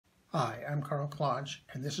Hi, I'm Claunch,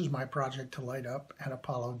 and this is my project to light up an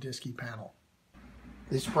Apollo DSKY panel.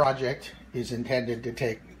 This project is intended to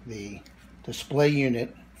take the display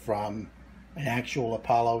unit from an actual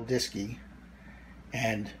Apollo DSKY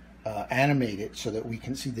and animate it so that we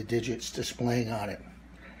can see the digits displaying on it.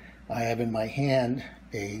 I have in my hand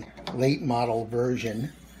a late model version.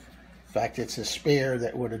 In fact, it's a spare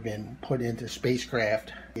that would have been put into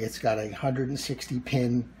spacecraft. It's got a 160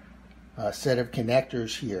 pin set of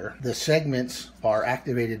connectors here. The segments are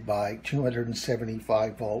activated by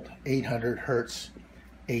 275 volt 800 hertz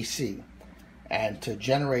AC, and to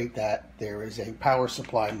generate that there is a power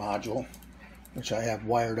supply module which I have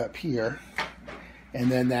wired up here,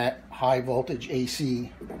 and then that high voltage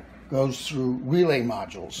AC goes through relay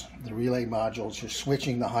modules. The relay modules are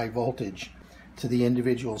switching the high voltage to the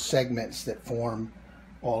individual segments that form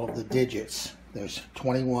all of the digits. There's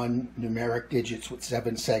 21 numeric digits with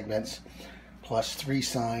 7 segments, plus 3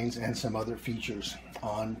 signs and some other features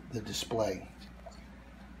on the display.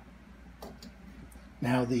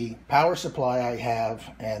 Now, the power supply I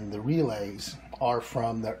have and the relays are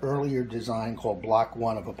from the earlier design called Block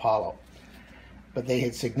 1 of Apollo. But they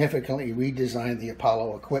had significantly redesigned the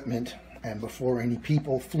Apollo equipment, and before any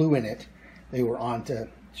people flew in it, they were on to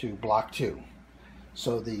Block 2.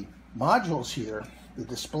 So the modules here, the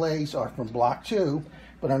displays, are from Block 2,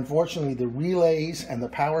 but unfortunately the relays and the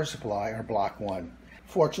power supply are Block 1.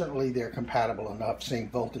 Fortunately, they're compatible enough, same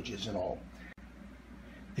voltages and all.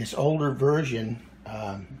 This older version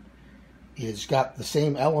is got the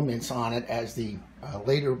same elements on it as the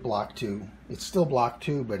later Block 2. It's still Block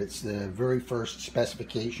 2, but it's the very first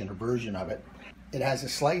specification or version of it. It has a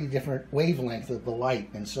slightly different wavelength of the light,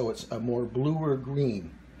 and so it's a more bluer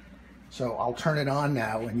green. So I'll turn it on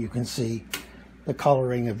now and you can see the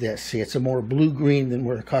coloring of this. See, it's a more blue-green than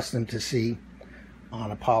we're accustomed to see on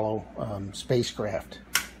Apollo spacecraft.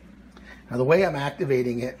 Now, the way I'm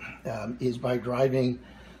activating it is by driving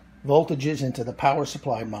voltages into the power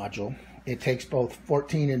supply module. It takes both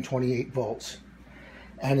 14 and 28 volts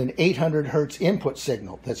and an 800 hertz input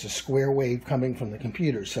signal. That's a square wave coming from the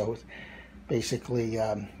computer. So basically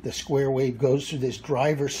the square wave goes through this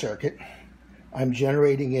driver circuit. I'm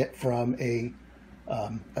generating it from a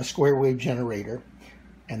square wave generator,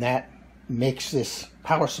 and that makes this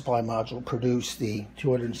power supply module produce the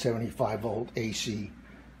 275 volt AC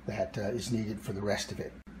that is needed for the rest of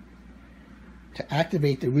it. To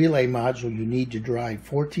activate the relay module, you need to drive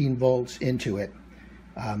 14 volts into it.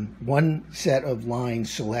 One set of lines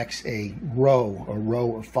selects a row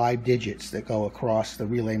of 5 digits that go across the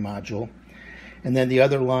relay module, and then the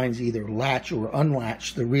other lines either latch or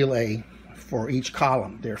unlatch the relay for each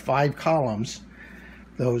column. There are 5 columns.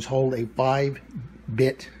 Those hold a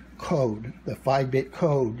 5-bit code. The 5-bit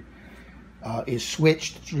code is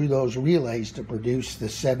switched through those relays to produce the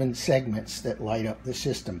 7 segments that light up the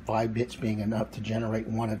system, 5 bits being enough to generate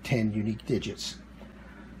 1 of 10 unique digits.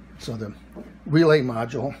 So the relay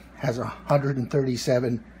module has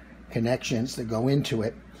 137 connections that go into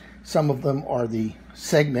it. Some of them are the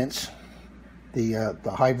segments, the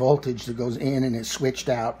high voltage that goes in and is switched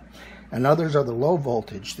out, and others are the low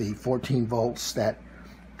voltage, the 14 volts that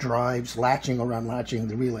drives latching or unlatching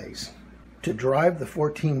the relays. To drive the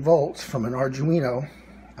 14 volts from an Arduino,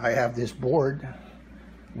 I have this board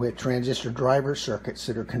with transistor driver circuits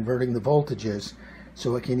that are converting the voltages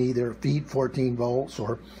so it can either feed 14 volts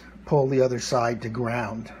or pull the other side to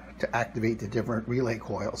ground to activate the different relay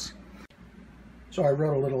coils. So I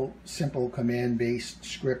wrote a little simple command-based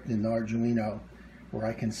script in the Arduino where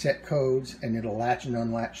I can set codes and it'll latch and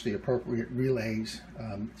unlatch the appropriate relays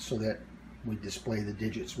so that we display the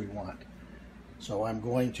digits we want. So I'm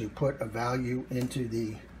going to put a value into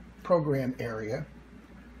the program area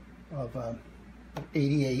of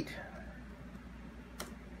 88.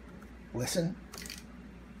 Listen,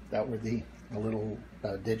 that were the little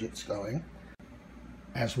digits going.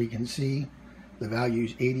 As we can see, the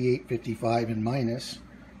values 88, 55, and minus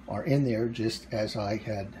are in there just as I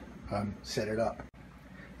had set it up.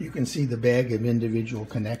 You can see the bag of individual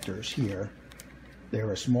connectors here.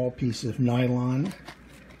 They're a small piece of nylon.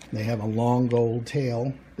 They have a long gold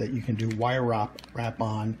tail that you can do wire wrap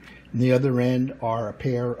on. And the other end are a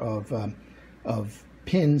pair of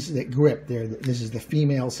pins that grip. This is the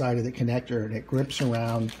female side of the connector, and it grips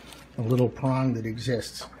around a little prong that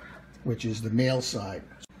exists, which is the male side.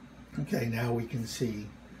 Okay, now we can see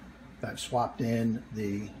I've swapped in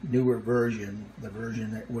the newer version, the version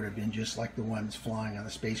that would have been just like the ones flying on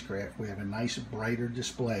the spacecraft. We have a nice brighter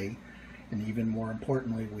display, and even more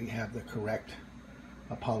importantly, we have the correct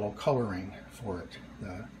Apollo coloring for it.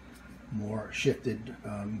 The more shifted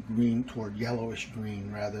green toward yellowish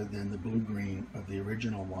green rather than the blue-green of the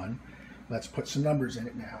original one. Let's put some numbers in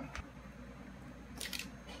it now.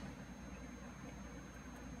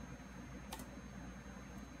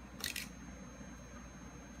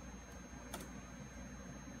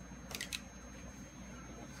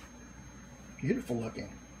 Beautiful looking.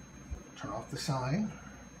 Turn off the sign.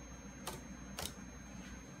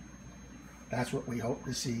 That's what we hope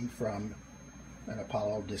to see from an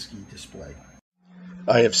Apollo DSKY display.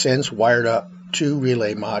 I have since wired up 2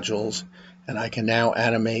 relay modules, and I can now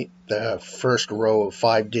animate the first row of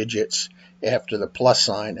 5 digits after the plus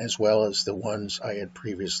sign, as well as the ones I had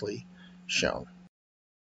previously shown.